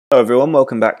Hello everyone,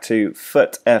 welcome back to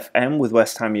FUT FM with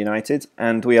West Ham United,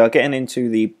 and we are getting into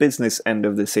the business end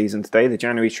of the season today. The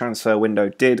January transfer window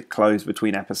did close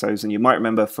between episodes, and you might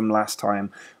remember from last time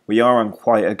we are on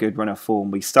quite a good run of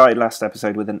form. We started last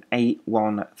episode with an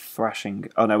 8-1 thrashing.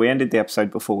 Oh no, we ended the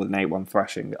episode before with an 8-1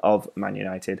 thrashing of Man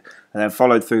United, and then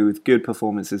followed through with good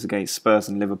performances against Spurs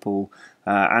and Liverpool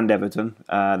and Everton.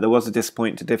 There was a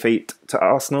disappointing defeat to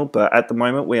Arsenal, but at the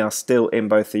moment we are still in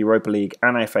both the Europa League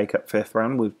and FA Cup fifth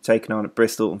round. We've taken on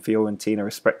Bristol and Fiorentina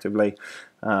respectively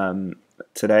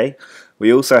today.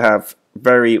 We also have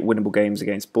very winnable games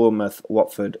against Bournemouth,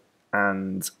 Watford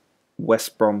and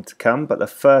West Brom to come, but the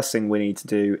first thing we need to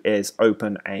do is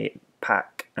open a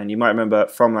pack. And you might remember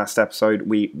from last episode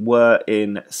we were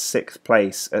in 6th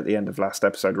place at the end of last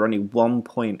episode. We're only 1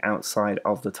 point outside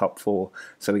of the top 4,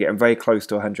 so we're getting very close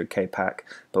to a 100k pack,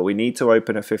 but we need to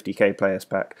open a 50k players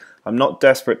pack. I'm not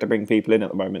desperate to bring people in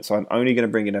at the moment, so I'm only going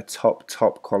to bring in a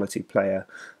top quality player.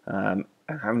 And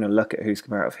having a look at who's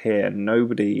come out of here,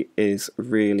 nobody is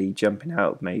really jumping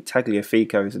out of me.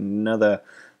 Tagliafico is another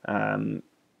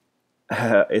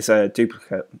is a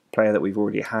duplicate player that we've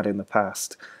already had in the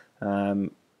past.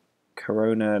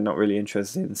 Corona, not really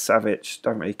interested in. Savic,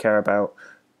 don't really care about.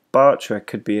 Bartra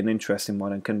could be an interesting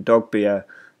one, and Kondogbia,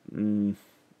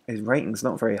 his rating's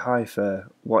not very high for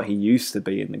what he used to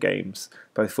be in the games,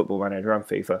 both Football Manager and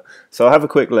FIFA. So I'll have a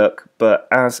quick look, but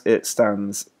as it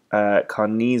stands,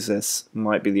 Karnezis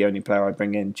might be the only player I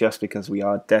bring in just because we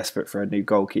are desperate for a new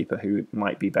goalkeeper who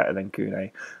might be better than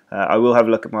Kune. I will have a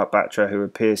look at Mark Batra, who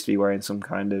appears to be wearing some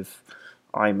kind of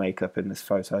eye makeup in this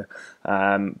photo,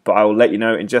 but I will let you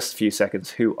know in just a few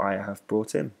seconds who I have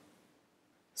brought in.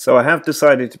 So I have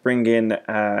decided to bring in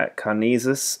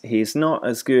Karnezis. He's not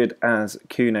as good as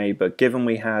Kune, but given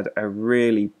we had a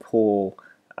really poor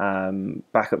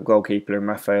backup goalkeeper in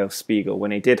Rafael Spiegel,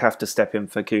 when he did have to step in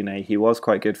for Kune, he was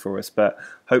quite good for us, but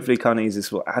hopefully Karnezis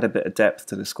will add a bit of depth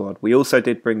to the squad. We also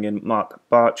did bring in Mark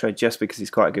Bartra just because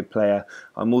he's quite a good player.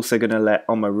 I'm also going to let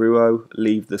Omaruo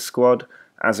leave the squad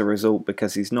as a result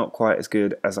because he's not quite as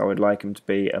good as I would like him to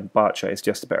be, and Bartra is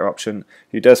just a better option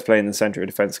who does play in the centre of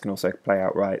defence, can also play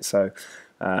outright. So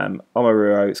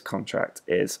Omaruo's contract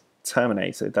is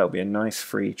terminated. That'll be a nice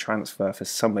free transfer for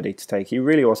somebody to take. He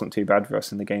really wasn't too bad for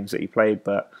us in the games that he played,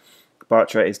 but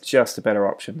Bartra is just a better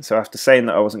option. So after saying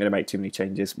that I wasn't going to make too many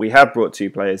changes, we have brought 2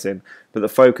 players in, but the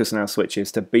focus now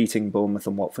switches to beating Bournemouth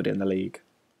and Watford in the league.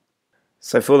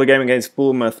 So for the game against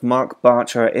Bournemouth, Mark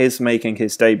Bartra is making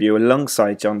his debut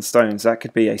alongside John Stones. That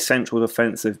could be a central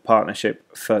defensive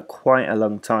partnership for quite a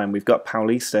long time. We've got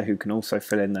Paulista who can also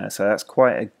fill in there, so that's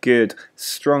quite a good,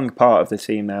 strong part of the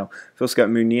team now. We've also got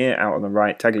Munier out on the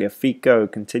right.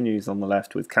 Tagliafico continues on the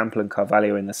left with Campbell and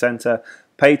Carvalho in the centre.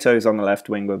 Peto's on the left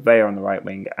wing with Vea on the right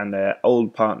wing, and their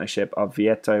old partnership of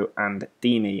Vieto and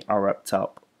Dini are up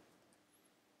top.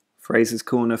 Fraser's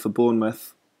corner for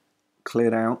Bournemouth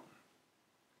cleared out.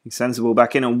 He sends the ball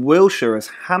back in, and Wilshere has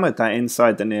hammered that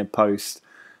inside the near post.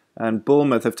 And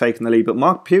Bournemouth have taken the lead, but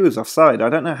Mark Pugh is offside. I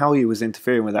don't know how he was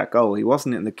interfering with that goal. He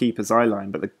wasn't in the keeper's eye line,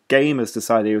 but the game has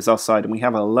decided he was offside, and we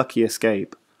have a lucky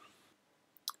escape.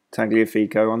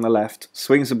 Tagliafico on the left,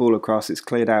 swings the ball across, it's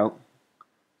cleared out.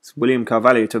 It's William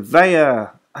Carvalho to Vea,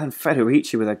 and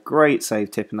Federici with a great save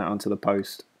tipping that onto the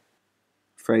post.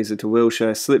 Fraser to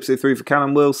Wilshere, slips it through for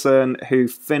Callum Wilson, who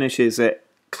finishes it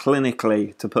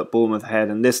clinically to put Bournemouth ahead,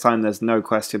 and this time there's no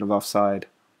question of offside.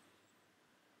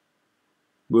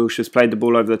 Wilshere's played the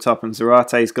ball over the top, and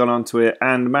Zarate's gone onto it,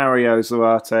 and Mauro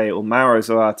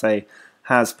Zarate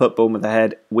has put Bournemouth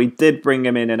ahead. We did bring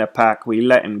him in a pack, we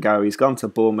let him go. He's gone to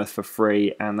Bournemouth for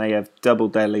free, and they have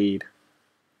doubled their lead.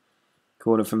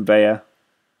 Corner from Vea.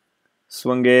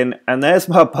 Swung in, and there's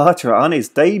Mark Bartra on his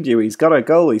debut. He's got a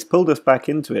goal, he's pulled us back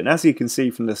into it, and as you can see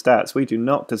from the stats, we do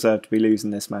not deserve to be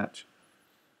losing this match.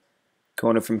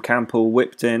 Corner from Campbell,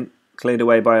 whipped in, cleared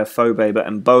away by Afobe, but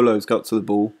Mbolo's got to the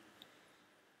ball.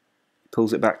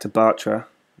 Pulls it back to Bartra.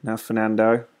 Now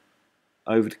Fernando.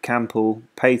 Over to Campbell.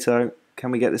 Peto.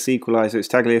 Can we get this equaliser? It's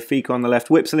Tagliafico on the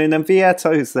left. Whips it in, and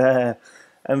Vieto's there.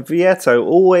 And Vieto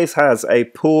always has a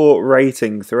poor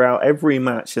rating throughout every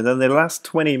match. And then the last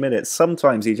 20 minutes,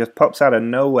 sometimes he just pops out of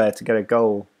nowhere to get a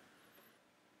goal.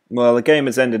 Well, the game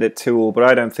has ended at 2-2, but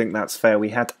I don't think that's fair.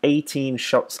 We had 18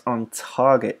 shots on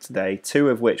target today, 2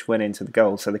 of which went into the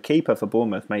goal. So the keeper for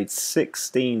Bournemouth made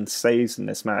 16 saves in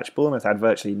this match. Bournemouth had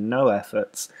virtually no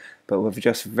efforts, but were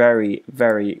just very,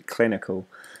 very clinical.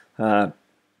 I've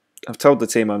told the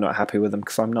team I'm not happy with them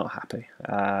because I'm not happy.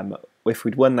 If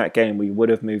we'd won that game, we would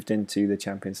have moved into the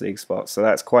Champions League spot. So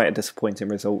that's quite a disappointing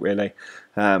result, really.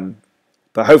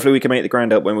 But hopefully we can make the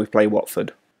ground up when we play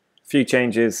Watford. Few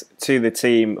changes to the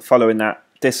team following that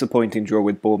Disappointing draw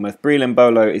with Bournemouth. Breland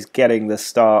Bolo is getting the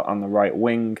start on the right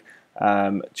wing.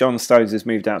 John Stones has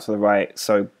moved out to the right,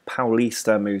 so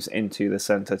Paulista moves into the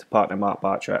centre to partner Mark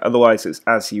Bartra. Otherwise, it's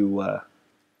as you were.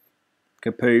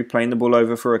 Capu playing the ball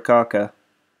over for Akaka.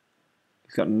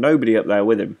 He's got nobody up there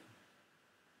with him.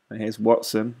 And here's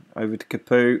Watson over to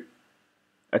Capu.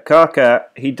 Akaka,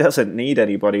 he doesn't need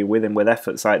anybody with him with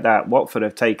efforts like that. Watford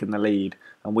have taken the lead,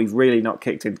 and we've really not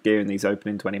kicked into gear in these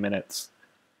opening 20 minutes.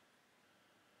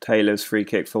 Taylor's free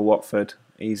kick for Watford.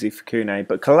 Easy for Kune.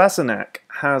 But Kolasinac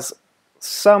has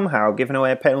somehow given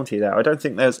away a penalty there. I don't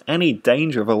think there's any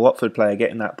danger of a Watford player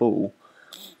getting that ball.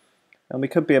 And we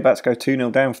could be about to go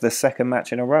 2-0 down for the second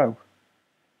match in a row.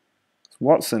 It's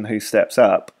Watson who steps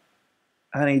up.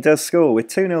 And he does score. We're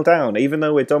 2-0 down. Even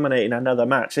though we're dominating another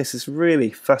match, this is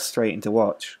really frustrating to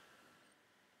watch.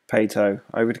 Pato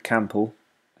over to Campbell.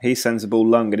 He sends the ball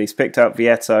long and he's picked up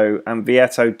Vietto, and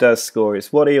Vietto does score.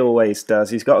 It's what he always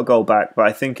does. He's got a goal back, but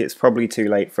I think it's probably too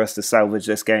late for us to salvage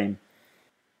this game.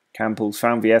 Campbell's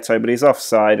found Vietto, but he's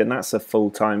offside, and that's a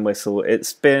full-time whistle.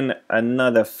 It's been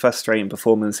another frustrating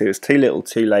performance. It was too little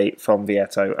too late from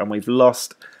Vietto, and we've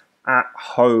lost at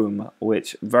home,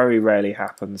 which very rarely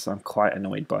happens. I'm quite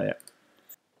annoyed by it.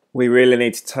 We really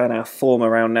need to turn our form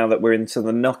around now that we're into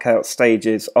the knockout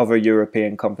stages of a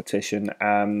European competition.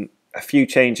 A few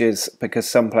changes because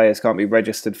some players can't be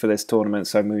registered for this tournament.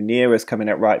 So Munir is coming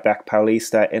at right back,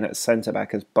 Paulista in at centre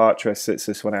back as Bartra sits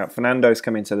this one out. Fernando's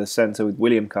coming to the centre with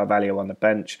William Carvalho on the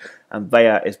bench, and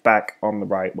Vea is back on the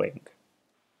right wing.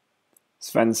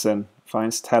 Svensson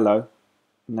finds Tello,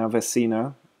 now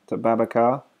Vecino to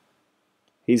Babacar.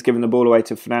 He's given the ball away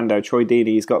to Fernando. Troy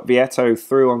Deeney, he's got Vietto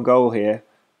through on goal here.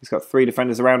 He's got 3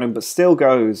 defenders around him, but still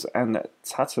goes, and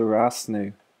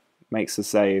Tatarasnu makes the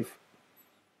save.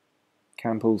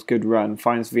 Campbell's good run,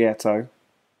 finds Vietto.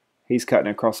 He's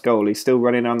cutting across goal. He's still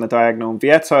running on the diagonal. And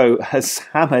Vietto has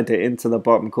hammered it into the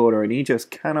bottom corner, and he just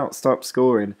cannot stop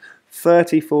scoring.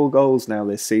 34 goals now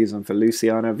this season for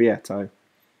Luciano Vietto.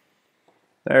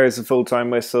 There is a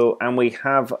full-time whistle, and we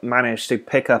have managed to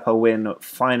pick up a win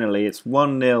finally. It's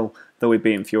 1-0 that we've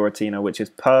beaten Fiorentina, which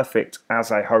is perfect as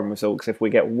a home result, because if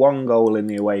we get 1 goal in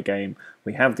the away game,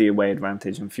 we have the away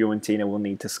advantage, and Fiorentina will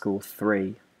need to score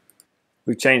 3.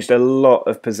 We've changed a lot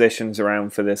of positions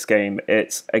around for this game.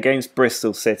 It's against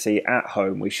Bristol City at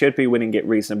home. We should be winning it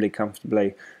reasonably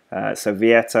comfortably. So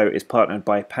Vietto is partnered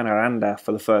by Panaranda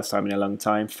for the first time in a long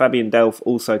time. Fabian Delph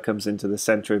also comes into the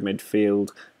centre of midfield.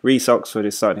 Reece Oxford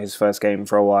is starting his first game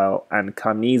for a while. And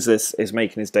Karnizis is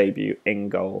making his debut in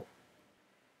goal.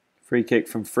 Free kick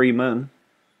from Freeman.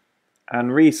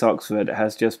 And Reece Oxford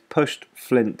has just pushed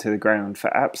Flint to the ground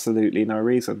for absolutely no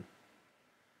reason.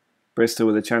 Bristol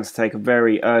with a chance to take a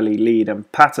very early lead,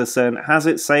 and Patterson has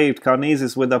it saved.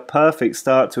 Karnizis with a perfect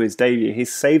start to his debut.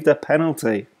 He's saved a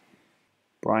penalty.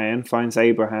 Brian finds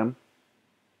Abraham.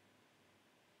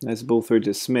 There's a ball through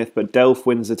to Smith, but Delph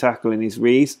wins the tackle and he's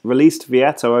released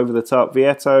Vietto over the top.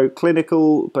 Vietto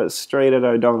clinical, but straight at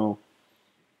O'Donnell.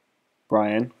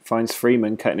 Brian finds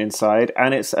Freeman cutting inside,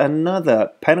 and it's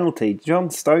another penalty. John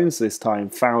Stones this time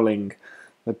fouling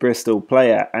the Bristol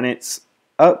player, and it's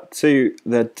up to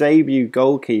the debut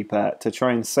goalkeeper to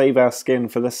try and save our skin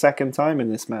for the second time in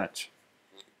this match.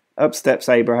 Up steps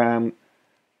Abraham.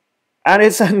 And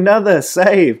it's another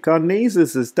save.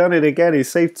 Karnizis has done it again.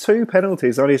 He's saved 2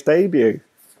 penalties on his debut.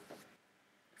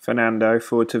 Fernando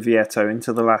forward to Vietto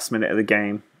into the last minute of the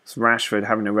game. It's Rashford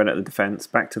having a run at the defence.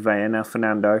 Back to Vea. Now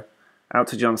Fernando. Out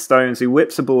to John Stones, who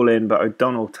whips the ball in, but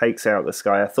O'Donnell takes out the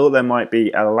sky. I thought there might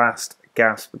be a last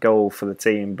gasp goal for the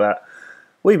team, but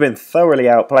we've been thoroughly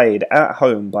outplayed at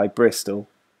home by Bristol.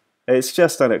 It's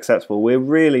just unacceptable. We're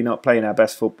really not playing our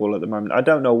best football at the moment. I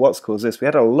don't know what's caused this. We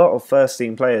had a lot of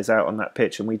first-team players out on that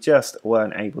pitch, and we just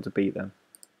weren't able to beat them.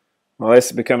 Well, this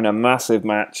is becoming a massive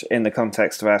match in the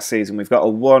context of our season. We've got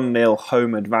a 1-0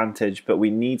 home advantage, but we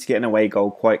need to get an away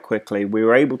goal quite quickly. We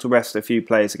were able to rest a few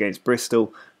players against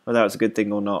Bristol. Whether that was a good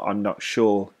thing or not, I'm not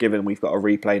sure, given we've got a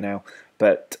replay now.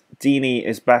 But Deeney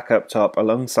is back up top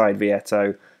alongside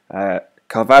Vietto.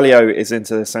 Carvalho is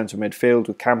into the centre midfield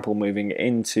with Campbell moving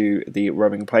into the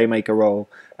roaming playmaker role.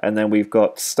 And then we've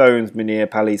got Stones, Munir,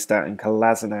 Paulista and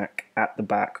Kolasinac at the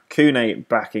back. Kune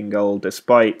back in goal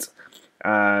despite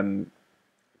Karnizis'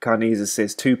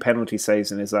 2 penalty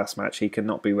saves in his last match. He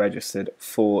cannot be registered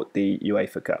for the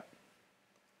UEFA Cup.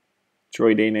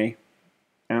 Troy Deeney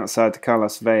outside to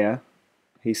Carlos Vea.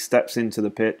 He steps into the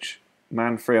pitch.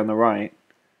 Man free on the right.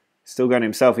 Still going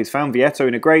himself. He's found Vietto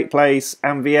in a great place,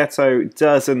 and Vietto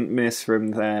doesn't miss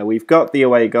from there. We've got the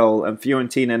away goal, and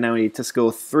Fiorentina now need to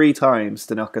score 3 times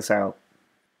to knock us out.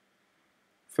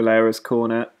 Filera's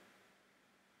corner.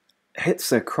 Hits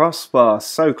the crossbar,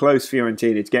 so close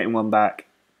Fiorentina to getting one back.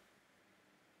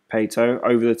 Pato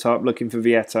over the top, looking for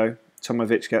Vietto.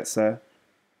 Tomovic gets there.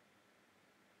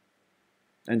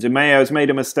 And Di Maio's made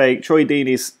a mistake. Troy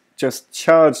Deeney's just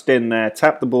charged in there,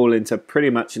 tapped the ball into pretty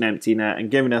much an empty net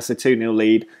and given us a 2-0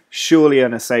 lead. Surely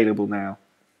unassailable now.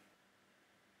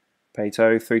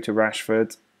 Pato through to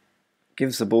Rashford.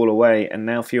 Gives the ball away, and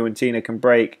now Fiorentina can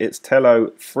break. It's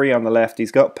Tello, free on the left.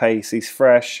 He's got pace, he's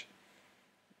fresh.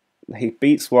 He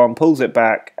beats one, pulls it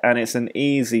back, and it's an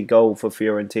easy goal for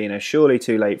Fiorentina. Surely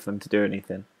too late for them to do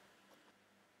anything.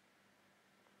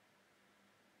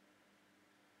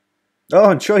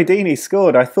 Oh, and Troy Deeney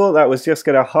scored. I thought that was just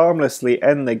going to harmlessly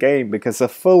end the game because the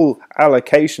full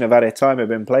allocation of added time had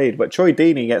been played. But Troy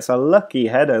Deeney gets a lucky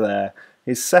header there.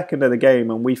 His second of the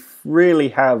game, and we really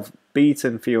have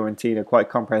beaten Fiorentina quite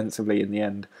comprehensively in the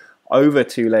end. Over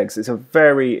 2 legs. It's a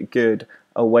very good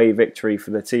away victory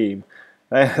for the team.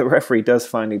 The referee does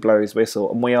finally blow his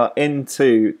whistle, and we are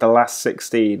into the last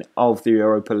 16 of the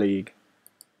Europa League.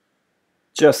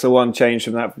 Just the one change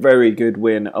from that very good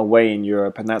win away in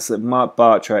Europe, and that's that Mark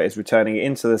Bartra is returning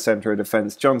into the centre of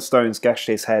defence. John Stones gashed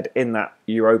his head in that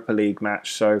Europa League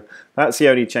match, so that's the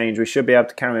only change. We should be able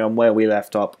to carry on where we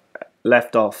left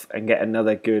off and get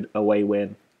another good away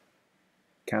win.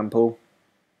 Campbell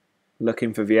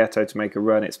looking for Vietto to make a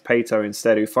run. It's Pato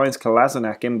instead, who finds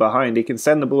Kolasinac in behind. He can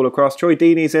send the ball across. Troy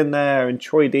Deeney's in there, and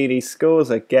Troy Deeney scores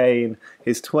again,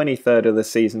 his 23rd of the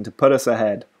season, to put us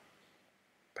ahead.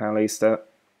 Paulista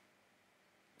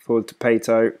forward to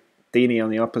Pato. Deeney on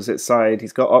the opposite side.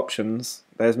 He's got options.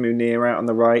 There's Munir out on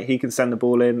the right. He can send the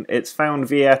ball in. It's found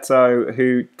Vietto,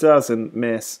 who doesn't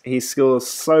miss. He scores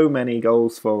so many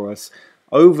goals for us.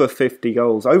 Over 50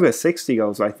 goals. Over 60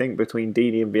 goals, I think, between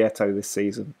Deeney and Vietto this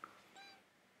season.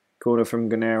 Corner from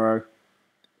Gennaro.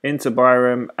 Into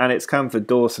Byram, and it's come for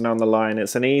Dawson on the line.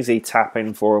 It's an easy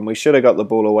tap-in for him. We should have got the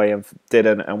ball away and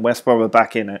didn't, and West Brom are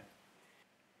back in it.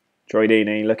 Troy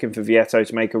Deeney looking for Vietto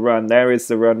to make a run. There is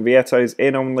the run. Vietto's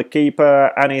in on the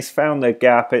keeper, and he's found the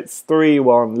gap. It's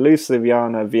 3-1.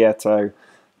 Luciano Vietto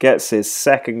gets his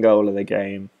second goal of the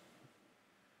game.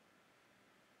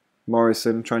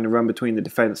 Morrison trying to run between the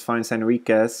defence, finds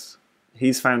Henriquez.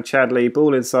 He's found Chadley,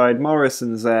 ball inside,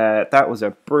 Morrison's there. That was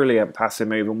a brilliant passing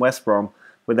move, and West Brom,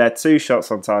 with their 2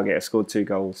 shots on target, have scored 2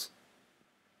 goals.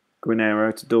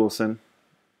 Gennaro to Dawson.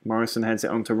 Morrison heads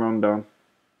it on to Rondon.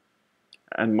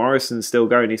 And Morrison's still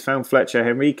going. He's found Fletcher.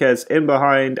 Henriquez in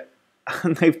behind,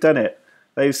 and they've done it.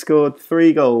 They've scored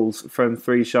 3 goals from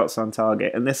 3 shots on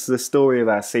target, and this is the story of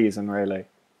our season, really.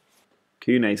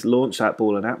 Cune's launched that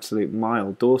ball an absolute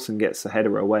mile. Dawson gets the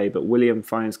header away, but William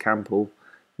finds Campbell.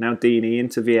 Now Deeney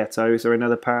into Vietto. Is there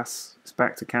another pass? It's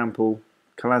back to Campbell.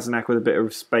 Kolasinac with a bit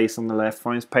of space on the left.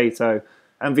 Finds Pato.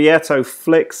 And Vietto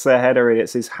flicks the header in.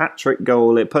 It's his hat-trick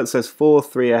goal. It puts us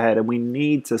 4-3 ahead, and we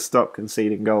need to stop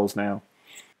conceding goals now.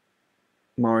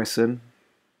 Morrison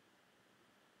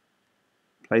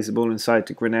plays the ball inside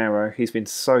to Gennaro. He's been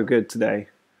so good today.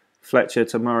 Fletcher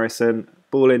to Morrison.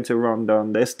 Ball into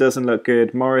Rondon. This doesn't look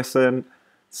good. Morrison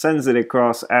sends it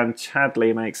across, and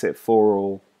Chadley makes it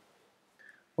 4-4.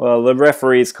 Well, the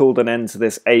referees called an end to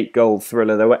this 8-goal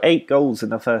thriller. There were 8 goals in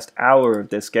the first hour of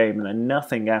this game and then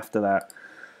nothing after that.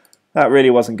 That really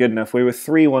wasn't good enough. We were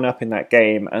 3-1 up in that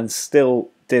game and still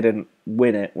didn't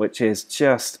win it, which is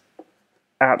just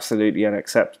absolutely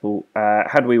unacceptable.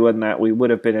 Had we won that, we would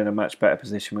have been in a much better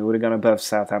position. We would have gone above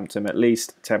Southampton, at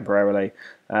least temporarily.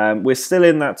 We're still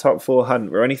in that top 4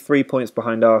 hunt. We're only 3 points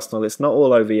behind Arsenal. It's not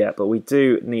all over yet, but we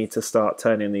do need to start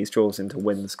turning these draws into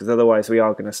wins, because otherwise we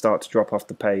are going to start to drop off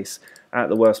the pace at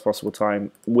the worst possible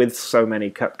time, with so many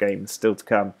cup games still to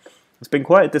come. It's been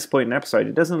quite a disappointing episode.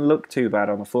 It doesn't look too bad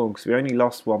on the form, because we only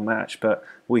lost 1 match, but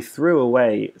we threw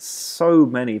away so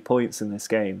many points in this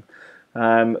game.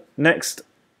 Next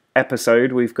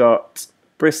episode, we've got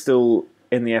Bristol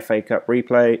in the FA Cup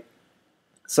replay,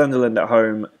 Sunderland at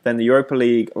home, then the Europa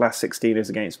League last 16 is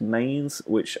against Mainz,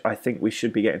 which I think we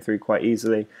should be getting through quite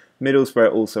easily.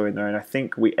 Middlesbrough also in there, and I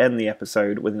think we end the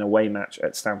episode with an away match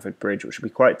at Stamford Bridge, which will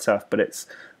be quite tough, but it's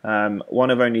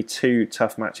one of only 2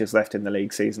 tough matches left in the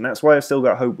league season. That's why I've still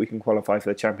got hope we can qualify for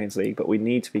the Champions League, but we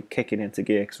need to be kicking into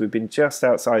gear, because we've been just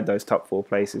outside those top 4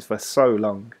 places for so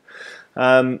long.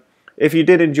 If you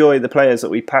did enjoy the players that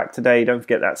we packed today, don't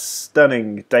forget that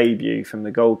stunning debut from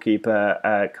the goalkeeper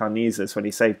Carnizas when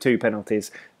he saved 2 penalties.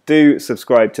 Do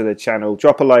subscribe to the channel,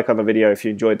 drop a like on the video if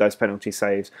you enjoyed those penalty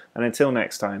saves, and until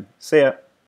next time, see ya!